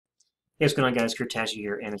Hey, what's going on, guys? Tasche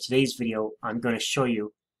here, and in today's video, I'm going to show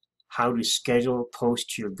you how to schedule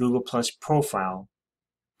posts to your Google Plus profile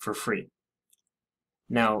for free.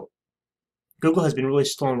 Now, Google has been really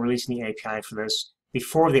slow in releasing the API for this.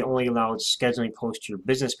 Before, they only allowed scheduling posts to your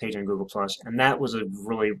business page on Google Plus, and that was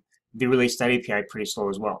they released that API pretty slow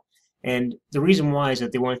as well. And the reason why is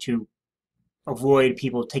that they wanted to avoid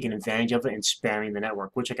people taking advantage of it and spamming the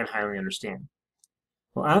network, which I can highly understand.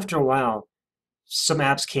 Well, after a while, some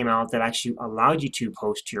apps came out that actually allowed you to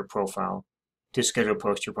post to your profile, to schedule a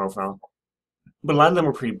post to your profile. But a lot of them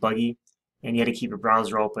were pretty buggy, and you had to keep your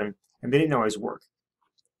browser open, and they didn't always work.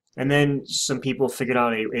 And then some people figured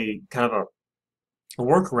out a kind of a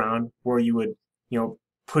workaround where you would,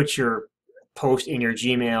 put your post in your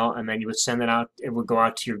Gmail, and then you would send it out. It would go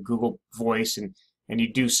out to your Google Voice, and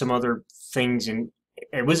you do some other things, and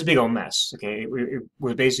it was a big old mess. Okay, it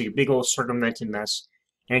was basically a big old circumvented mess,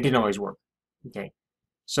 and it didn't always work. Okay,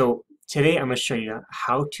 so today I'm going to show you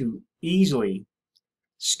how to easily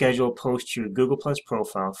schedule a post to your Google Plus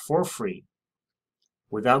profile for free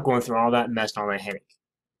without going through all that mess and all that headache.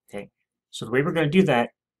 Okay, so the way we're going to do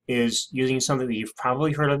that is using something that you've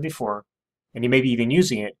probably heard of before, and you may be even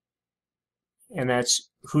using it, and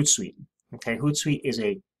that's Hootsuite. Okay, Hootsuite is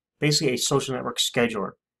basically a social network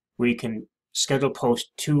scheduler where you can schedule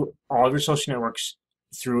posts to all of your social networks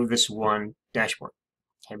through this one dashboard.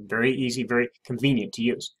 Okay, very easy, very convenient to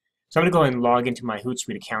use. So I'm going to go ahead and log into my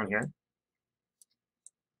Hootsuite account here.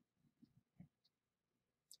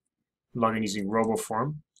 Log in using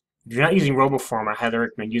RoboForm. If you're not using RoboForm, I highly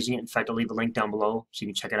recommend using it. In fact, I'll leave a link down below so you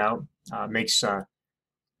can check it out. Makes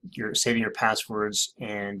your saving your passwords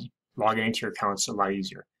and logging into your accounts a lot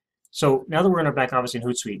easier. So now that we're in our back office in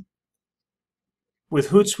Hootsuite, with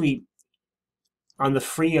Hootsuite on the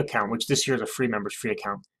free account, which this here is a free members free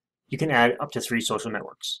account, you can add up to 3 social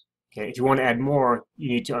networks. Okay, if you want to add more, you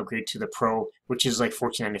need to upgrade to the Pro, which is like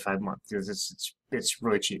 $14.95 a month. It's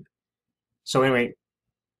really cheap. So anyway,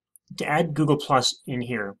 to add Google Plus in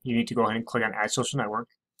here, you need to go ahead and click on Add Social Network.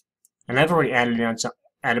 And I've already added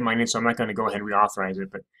mine in, so I'm not going to go ahead and reauthorize it.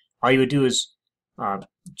 But all you would do is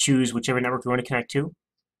choose whichever network you want to connect to,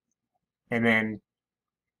 and then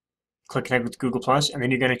click Connect with Google Plus, and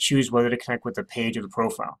then you're going to choose whether to connect with the page or the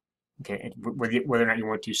profile. Okay, whether or not you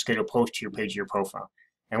want to schedule post to your page or your profile.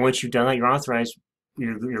 And once you've done that, you're authorized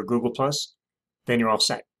your Google Plus, then you're all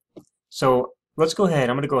set. So let's go ahead.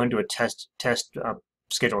 I'm going to go ahead and do a test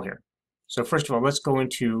schedule here. So first of all, let's go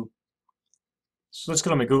to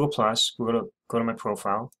my Google Plus. We're going to go to my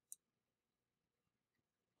profile,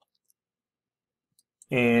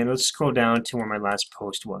 and let's scroll down to where my last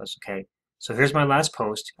post was. Okay, so here's my last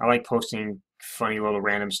post. I like posting funny little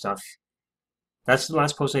random stuff. That's the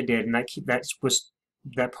last post I did, and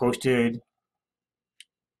that posted.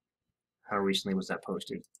 How recently was that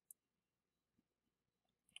posted?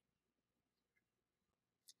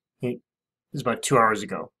 It was about 2 hours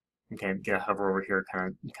ago. Okay, get a hover over here,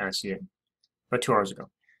 kind of see it. About 2 hours ago.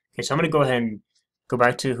 Okay, so I'm going to go ahead and go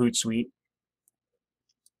back to Hootsuite,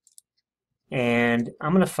 and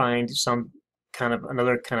I'm going to find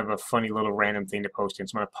another kind of a funny little random thing to post in.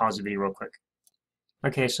 So I'm going to pause the video real quick.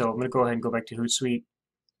 Okay, so I'm going to go ahead and go back to Hootsuite,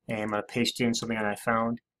 and I'm going to paste in something that I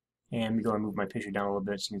found, and we go and move my picture down a little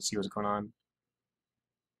bit so you can see what's going on.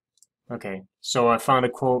 Okay, so I found a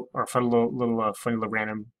quote, or I found a little funny little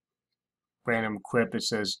random quip. It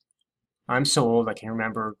says, "I'm so old I can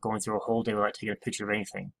remember going through a whole day without taking a picture of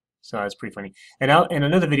anything." So that's pretty funny. And in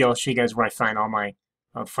another video, I'll show you guys where I find all my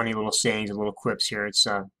funny little sayings and little quips here. It's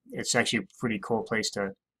actually a pretty cool place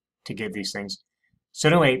to get these things. So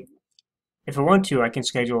anyway, if I want to, I can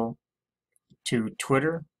schedule to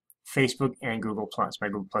Twitter, Facebook, and Google Plus, my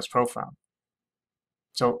Google Plus profile.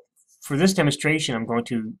 So for this demonstration, I'm going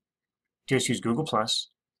to just use Google Plus.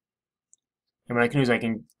 And what I can do is I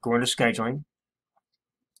can go into scheduling,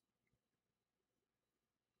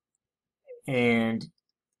 and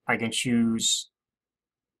I can choose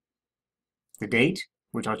the date,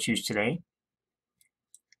 which I'll choose today.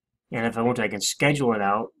 And if I want to, I can schedule it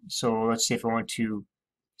out. So let's say if I want to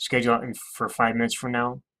schedule it for 5 minutes from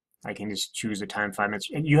now, I can just choose the time 5 minutes.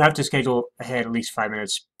 And you have to schedule ahead at least 5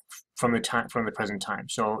 minutes from the present time.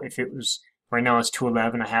 So if it was right now it's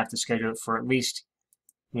 2:11, I have to schedule it for at least,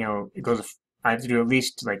 I have to do at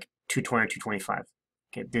least like 2:20 or 2:25.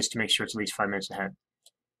 Okay, just to make sure it's at least 5 minutes ahead.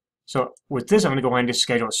 So with this, I'm going to go ahead and just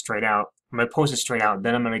schedule it straight out. I'm going to post it straight out.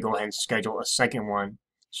 Then I'm going to go ahead and schedule a second one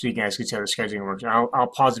so you guys can see how the scheduling works. I'll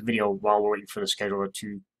pause the video while we're waiting for the scheduler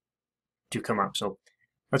to come up. So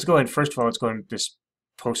let's go ahead. First of all, let's go ahead and just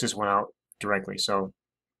post this one out directly. So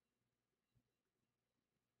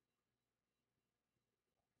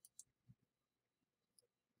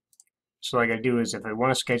So what I gotta do is if I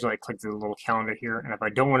want to schedule, I click the little calendar here, and if I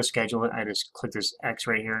don't want to schedule it, I just click this X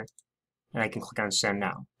right here, and I can click on Send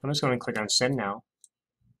Now. I'm just going to click on Send Now,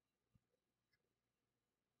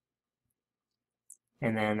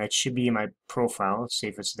 and then that should be in my profile. Let's see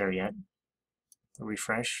if it's there yet.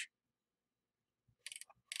 Refresh,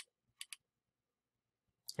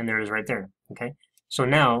 and there it is right there. Okay, so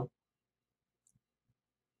now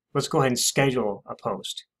let's go ahead and schedule a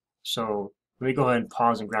post. So let me go ahead and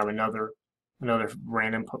pause and grab another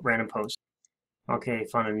random post. Okay,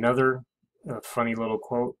 found another funny little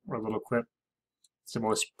quote or little quip. It's the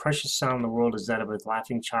most precious sound in the world is that of a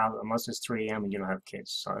laughing child, unless it's 3 a.m. and you don't have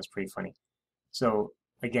kids. So that's pretty funny. So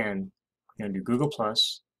again, we're gonna do Google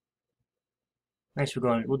Plus. Next,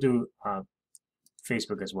 we'll do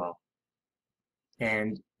Facebook as well.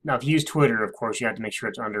 And now, if you use Twitter, of course, you have to make sure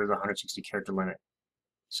it's under the 160 character limit.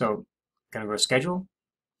 So, gonna go to schedule.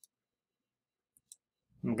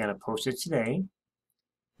 I'm gonna post it today.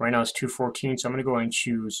 Right now it's 2:14, so I'm gonna go ahead and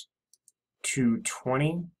choose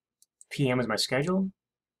 2:20 p.m. as my schedule.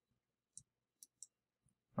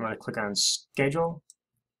 I'm gonna click on schedule.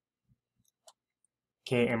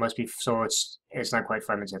 Okay, it must be, so it's not quite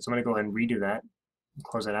 5 minutes yet. So I'm gonna go ahead and redo that and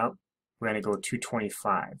close that out. We're gonna go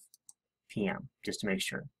 2:25 p.m. just to make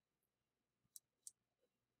sure.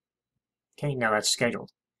 Okay, now that's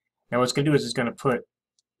scheduled. Now what it's gonna do is it's gonna put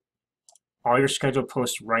all your scheduled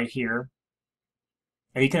posts right here,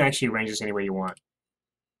 and you can actually arrange this any way you want.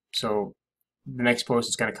 So the next post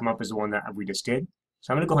is going to come up as the one that we just did.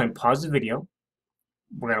 So I'm going to go ahead and pause the video.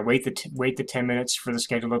 We're going to wait the 10 minutes for the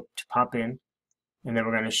schedule to pop in, and then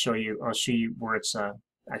we're going to show you. I'll show you where it's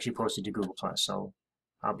actually posted to Google Plus. So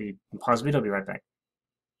I'll pause the video. I'll be right back.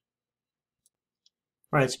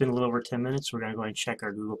 All right, it's been a little over 10 minutes. We're going to go ahead and check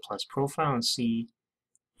our Google Plus profile and see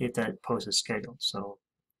if that post is scheduled. So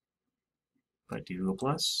go to Google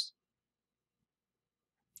Plus.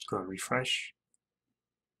 Go and refresh,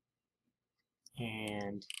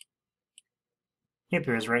 and yep,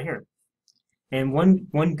 it is right here. And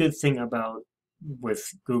one good thing about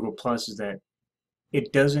with Google Plus is that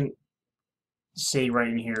it doesn't say right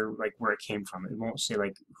in here like where it came from. It won't say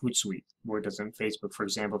like Hootsuite where it does on Facebook. For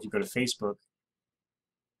example, if you go to Facebook,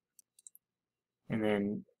 and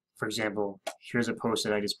then for example, here's a post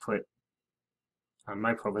that I just put on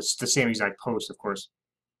my profile. It's the same exact post, of course,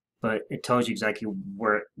 but it tells you exactly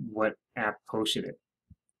what app posted it.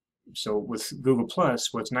 So with Google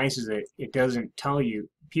Plus, what's nice is that it doesn't tell you.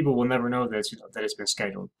 People will never know that it's been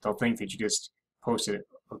scheduled. They'll think that you just posted it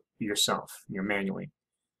yourself, manually.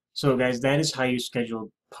 So guys, that is how you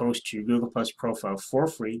schedule posts to your Google Plus profile for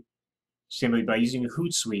free, simply by using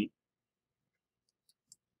Hootsuite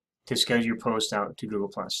to schedule your post out to Google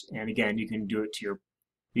Plus. And again, you can do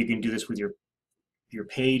this with your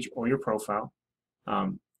page or your profile.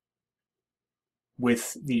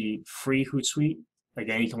 With the free Hootsuite,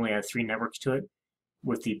 again, you can only add 3 networks to it.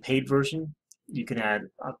 With the paid version, you can add,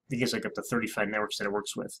 I think it's like up to 35 networks that it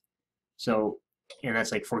works with. So, and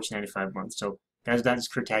that's like $14.95 a month. So, guys, that is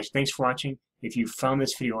for Tasche. Thanks for watching. If you found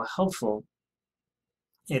this video helpful,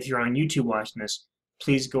 if you're on YouTube watching this,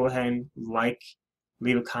 please go ahead and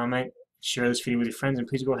leave a comment, share this video with your friends, and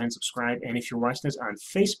please go ahead and subscribe. And if you're watching this on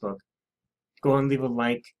Facebook, go ahead and leave a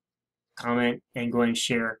like, comment, and go ahead and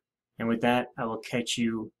share. And with that, I will catch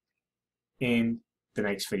you in the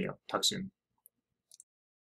next video. Talk soon.